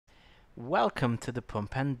Welcome to the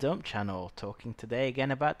Pump and Dump channel, talking today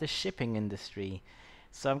again about the shipping industry.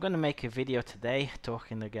 So I'm going to make a video today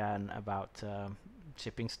talking again about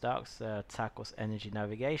shipping stocks, Tsakos Energy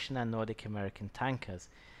Navigation and Nordic American Tankers.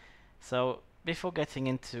 So before getting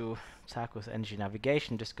into Tsakos Energy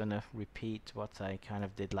Navigation, just going to repeat what I kind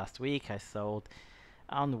of did last week. I sold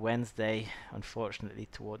on Wednesday, unfortunately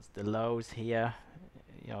towards the lows here,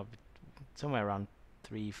 you know, somewhere around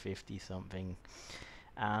 350 something,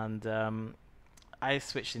 and I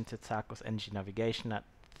switched into Tsakos Energy Navigation at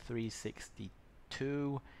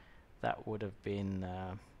 362. That would have been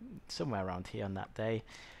somewhere around here on that day.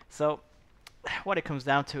 So what it comes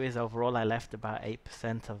down to is overall I left about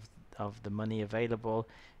 8% of the money available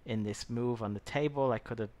in this move on the table. I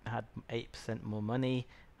could have had 8% more money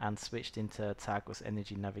and switched into Tsakos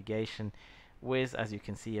Energy Navigation with, as you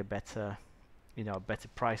can see, a better, better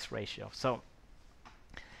price ratio. So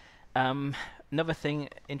um, another thing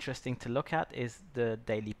interesting to look at is the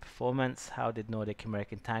daily performance. How did Nordic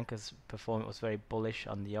American Tankers perform? It was very bullish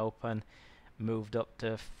on the open, moved up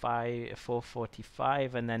to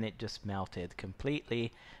 445, and then it just melted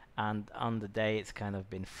completely. And on the day, it's kind of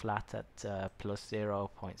been flat at plus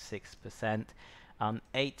 0.6% on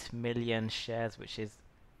 8 million shares, which is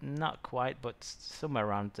not quite, but somewhere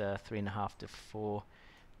around 3.5 to 4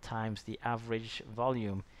 times the average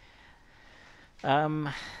volume. Um,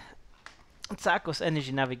 Tsakos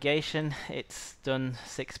Energy Navigation, it's done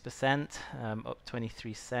 6%, up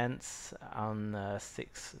 23 cents on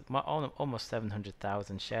almost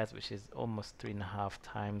 700,000 shares, which is almost 3.5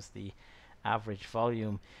 times the average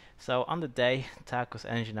volume. So on the day, Tsakos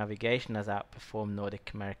Energy Navigation has outperformed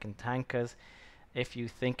Nordic American Tankers. If you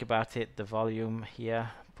think about it, the volume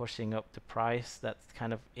here pushing up the price, that's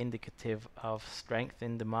kind of indicative of strength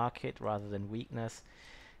in the market rather than weakness.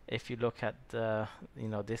 If you look at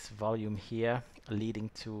this volume here leading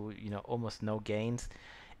to almost no gains,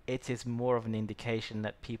 it is more of an indication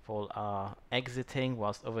that people are exiting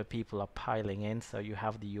whilst other people are piling in. So you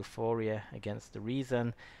have the euphoria against the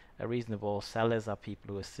reason. Reasonable sellers are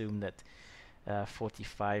people who assume that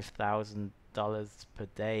 $45,000 per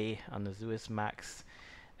day on the Suezmax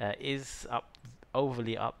is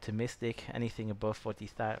overly optimistic. Anything above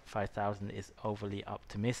 45,000 is overly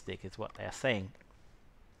optimistic, is what they are saying.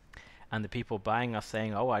 And the people buying are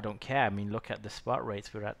saying, "Oh, I don't care. I mean, look at the spot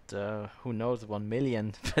rates. We're at who knows, 1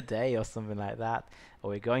 million per day or something like that, or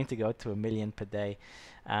we're going to go to 1 million per day."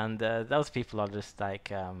 And those people are just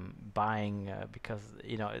like buying because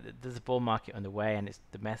there's a bull market on the way, and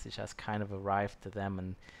the message has kind of arrived to them,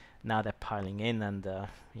 and now they're piling in, and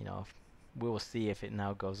we will see if it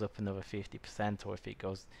now goes up another 50%, or if it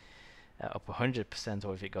goes up 100%,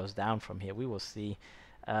 or if it goes down from here. We will see.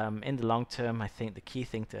 In the long term, I think the key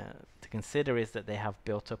thing to consider is that they have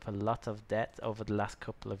built up a lot of debt over the last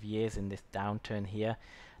couple of years in this downturn here.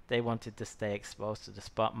 They wanted to stay exposed to the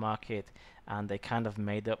spot market, and they kind of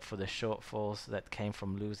made up for the shortfalls that came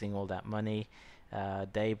from losing all that money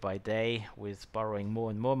day by day with borrowing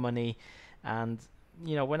more and more money. And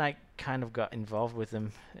when I kind of got involved with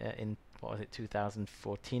them in, what was it,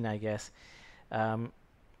 2014, I guess,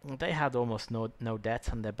 they had almost no debt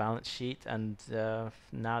on their balance sheet, and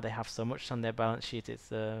now they have so much on their balance sheet. It's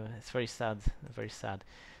very sad, very sad.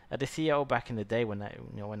 The CEO back in the day, when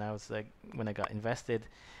I got invested,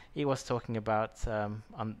 he was talking about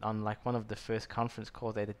on like one of the first conference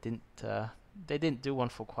calls. They didn't do one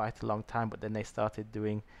for quite a long time, but then they started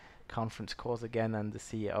doing conference calls again, and the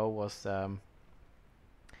CEO was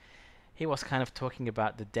he was kind of talking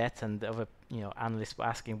about the debt, and the other analysts were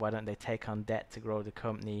asking why don't they take on debt to grow the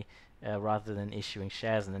company rather than issuing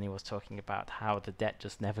shares. And then he was talking about how the debt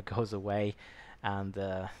just never goes away, and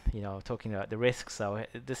talking about the risks. So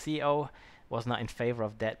the CEO was not in favor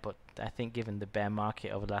of debt, but I think given the bear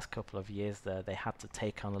market over the last couple of years, they had to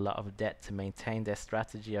take on a lot of debt to maintain their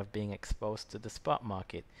strategy of being exposed to the spot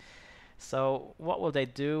market. So what will they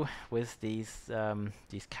do with these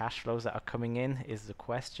cash flows that are coming in is the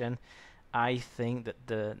question. I think that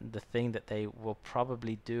the thing that they will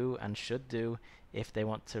probably do and should do if they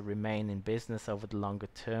want to remain in business over the longer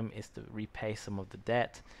term is to repay some of the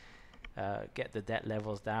debt, get the debt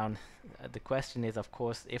levels down. The question is, of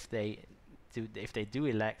course, if they do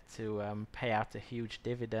elect to pay out a huge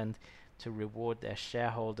dividend to reward their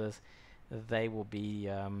shareholders, they will be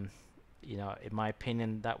in my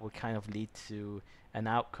opinion, that would kind of lead to an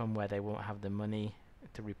outcome where they won't have the money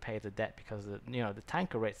to repay the debt, because the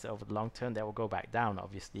tanker rates over the long term, they will go back down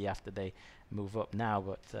obviously after they move up now.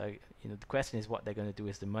 But the question is what they're going to do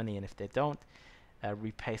with the money, and if they don't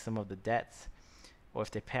repay some of the debts, or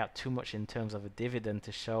if they pay out too much in terms of a dividend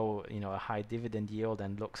to show a high dividend yield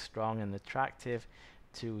and look strong and attractive,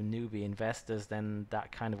 to newbie investors, then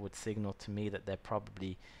that kind of would signal to me that they're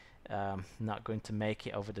probably not going to make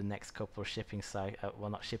it over the next couple of shipping cycles, well,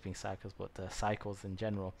 not shipping cycles, but cycles in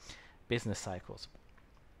general, business cycles.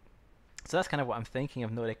 So that's kind of what I'm thinking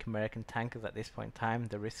of Nordic American tankers at this point in time.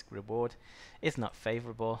 The risk reward is not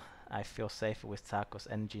favorable. I feel safer with Tsakos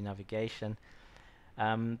Energy Navigation.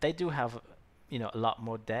 They do have, a lot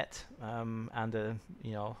more debt, and a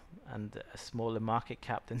smaller market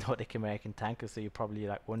cap than Nordic American tankers. So you're probably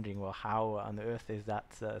like wondering, well, how on earth is that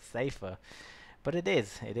safer? But it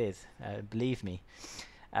is, believe me.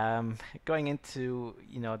 Going into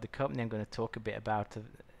the company, I'm going to talk a bit about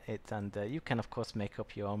it, and you can of course make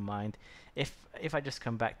up your own mind. If I just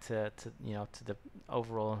come back to the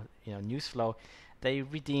overall news flow, they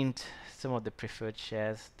redeemed some of the preferred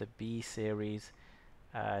shares, the B series.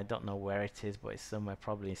 I don't know where it is, but it's somewhere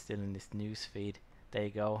probably still in this news feed. There you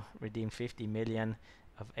go, redeemed 50 million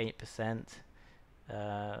of 8%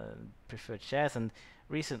 preferred shares, and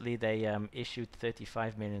recently they issued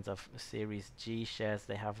 35 million of Series G shares.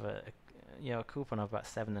 They have a coupon of about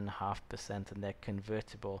 7.5%, and they're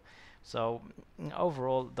convertible. So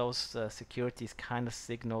overall, those securities kind of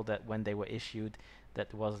signal that when they were issued, that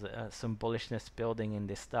there was some bullishness building in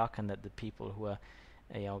this stock, and that the people who are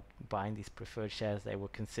buying these preferred shares, they were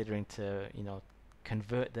considering to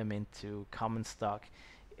convert them into common stock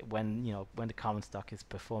when the common stock is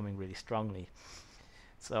performing really strongly.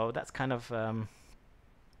 So that's kind of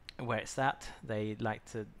where it's at. They like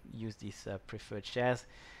to use these preferred shares.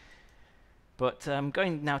 But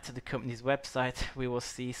going now to the company's website, we will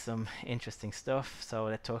see some interesting stuff. So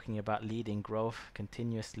they're talking about leading growth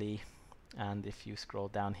continuously, and if you scroll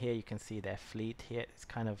down here, you can see their fleet here. It's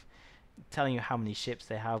kind of telling you how many ships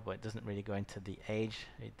they have, but it doesn't really go into the age.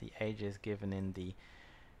 The age is given in the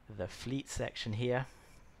fleet section here,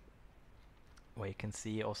 where you can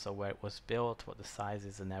see also where it was built, what the size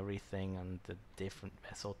is and everything, and the different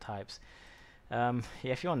vessel types. Yeah,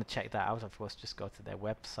 if you want to check that out, of course, just go to their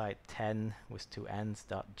website, 10 with 2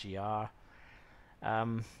 n's.gr.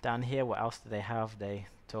 Down here, what else do they have? They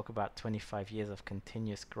talk about 25 years of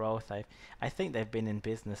continuous growth. I think they've been in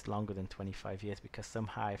business longer than 25 years, because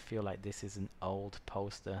somehow I feel like this is an old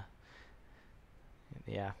poster.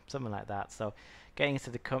 Yeah, something like that. So getting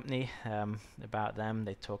into the company, about them,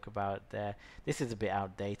 they talk about this is a bit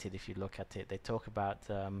outdated if you look at it. They talk about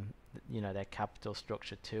their capital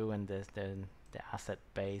structure too, and their asset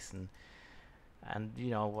base, and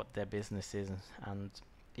what their business is. And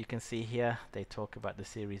you can see here they talk about the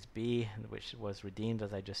Series B, which was redeemed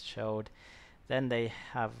as I just showed. Then they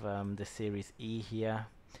have the Series E here,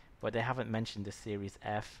 but they haven't mentioned the Series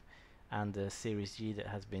F and the Series G that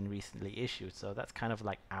has been recently issued. So that's kind of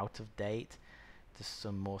like out of date. There's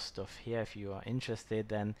some more stuff here if you are interested.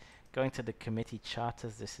 Then going to the committee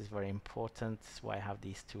charters, this is very important. That's why I have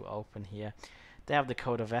these two open here. They have the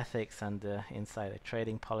code of ethics and the insider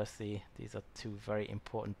trading policy. These are two very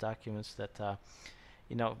important documents that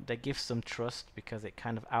they give some trust, because it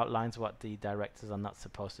kind of outlines what the directors are not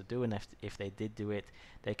supposed to do, and if they did do it,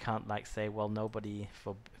 they can't like say, well, nobody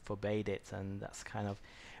forbade it. And that's kind of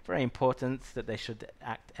very important, that they should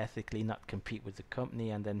act ethically, not compete with the company.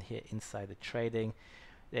 And then here, insider trading,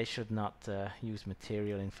 they should not use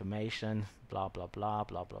material information, blah blah blah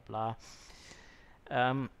blah blah blah.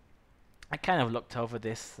 I kind of looked over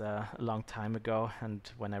this a long time ago, and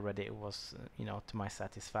when I read it, it was to my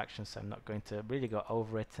satisfaction, so I'm not going to really go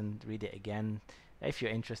over it and read it again. If you're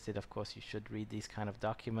interested, of course, you should read these kind of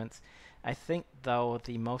documents. I think, though,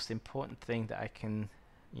 the most important thing that I can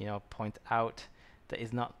point out that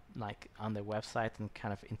is not like on their website and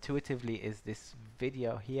kind of intuitively is this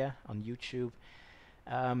video here on YouTube.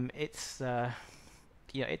 It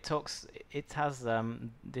has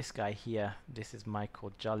this guy here. This is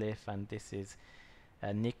Michael Jolliffe, and this is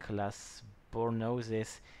Nicholas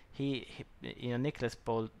Bornozis. Nicholas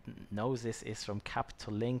Bornozis is from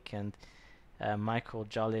Capital Link, and Michael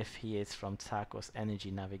Jolliffe, he is from Tsakos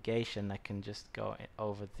Energy Navigation. I can just go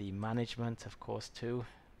over the management, of course, too.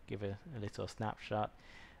 Give a little snapshot.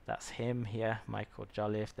 That's him here, Michael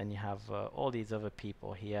Jolliffe. Then you have all these other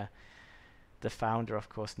people here. The founder, of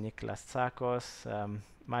course, Nicholas Tsakos.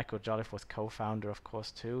 Michael Jolliffe was co-founder, of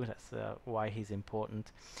course, too. That's why he's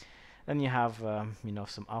important. Then you have,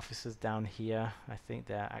 some officers down here. I think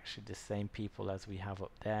they're actually the same people as we have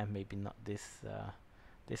up there. Maybe not this.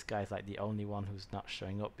 This guy's like the only one who's not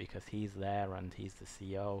showing up, because he's there and he's the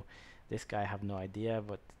CEO. This guy, I have no idea,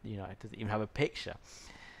 but it doesn't even have a picture.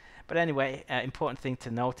 But anyway, important thing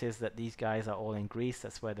to note is that these guys are all in Greece.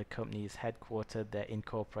 That's where the company is headquartered. They're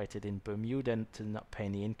incorporated in Bermuda to not pay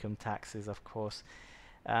any income taxes, of course.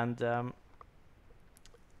 And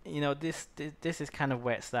this is kind of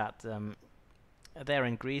where it's at. They're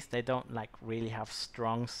in Greece. They don't like really have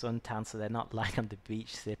strong suntan, so they're not like on the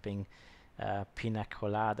beach sipping pina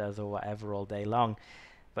coladas or whatever all day long.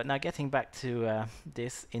 But now getting back to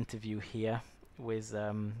this interview here with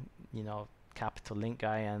Capital Link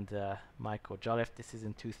guy and Michael Jolliffe. This is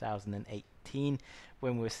in 2018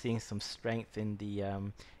 when we were seeing some strength in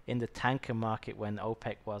the tanker market when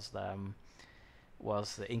OPEC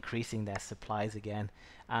was increasing their supplies again.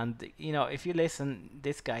 And if you listen,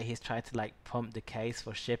 this guy, he's trying to like pump the case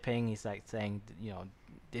for shipping. He's like saying,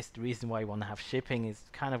 this the reason why you want to have shipping is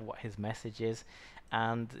kind of what his message is.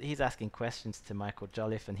 And he's asking questions to Michael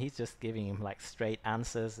Jolliffe, and he's just giving him like straight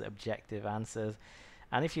answers, objective answers.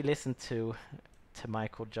 And if you listen to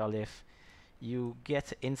Michael Jolliffe, you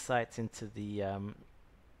get insights into the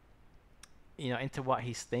into what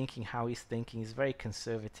he's thinking, how he's thinking. He's a very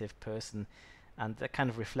conservative person, and that kind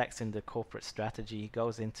of reflects in the corporate strategy. He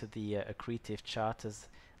goes into the accretive charters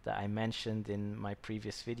that I mentioned in my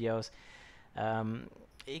previous videos.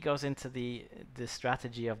 He goes into the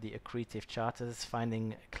strategy of the accretive charters,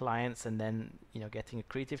 finding clients, and then getting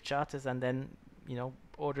accretive charters, and then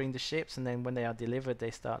ordering the ships, and then when they are delivered,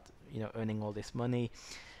 they start earning all this money.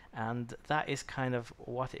 And that is kind of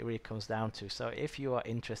what it really comes down to. So if you are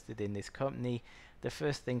interested in this company, the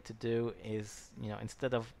first thing to do is,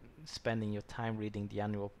 instead of spending your time reading the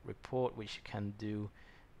annual report, which you can do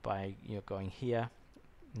by going here,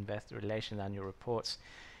 investor relations annual reports,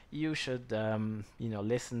 you should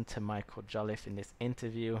listen to Michael Jolliffe in this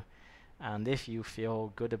interview. And if you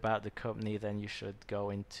feel good about the company, then you should go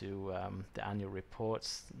into the annual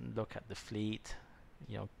reports, look at the fleet,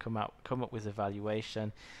 come up with a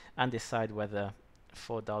valuation, and decide whether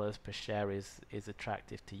 $4 per share is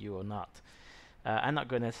attractive to you or not. I'm not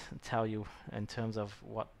going to tell you in terms of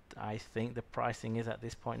what I think the pricing is at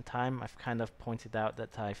this point in time. I've kind of pointed out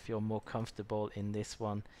that I feel more comfortable in this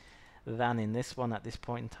one than in this one at this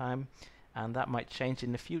point in time, and that might change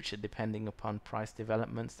in the future depending upon price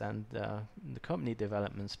developments and the company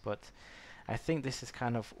developments. But I think this is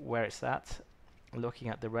kind of where it's at, looking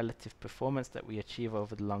at the relative performance that we achieve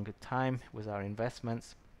over the longer time with our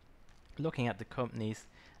investments, looking at the companies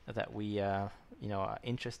that we are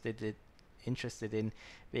interested in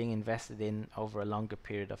being invested in over a longer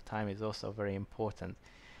period of time is also very important.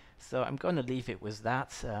 So I'm going to leave it with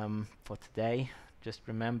that for today. Just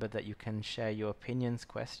remember that you can share your opinions,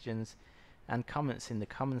 questions, and comments in the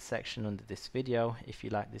comment section under this video. If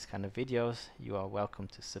you like this kind of videos, you are welcome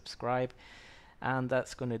to subscribe. And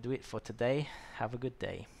that's going to do it for today. Have a good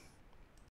day.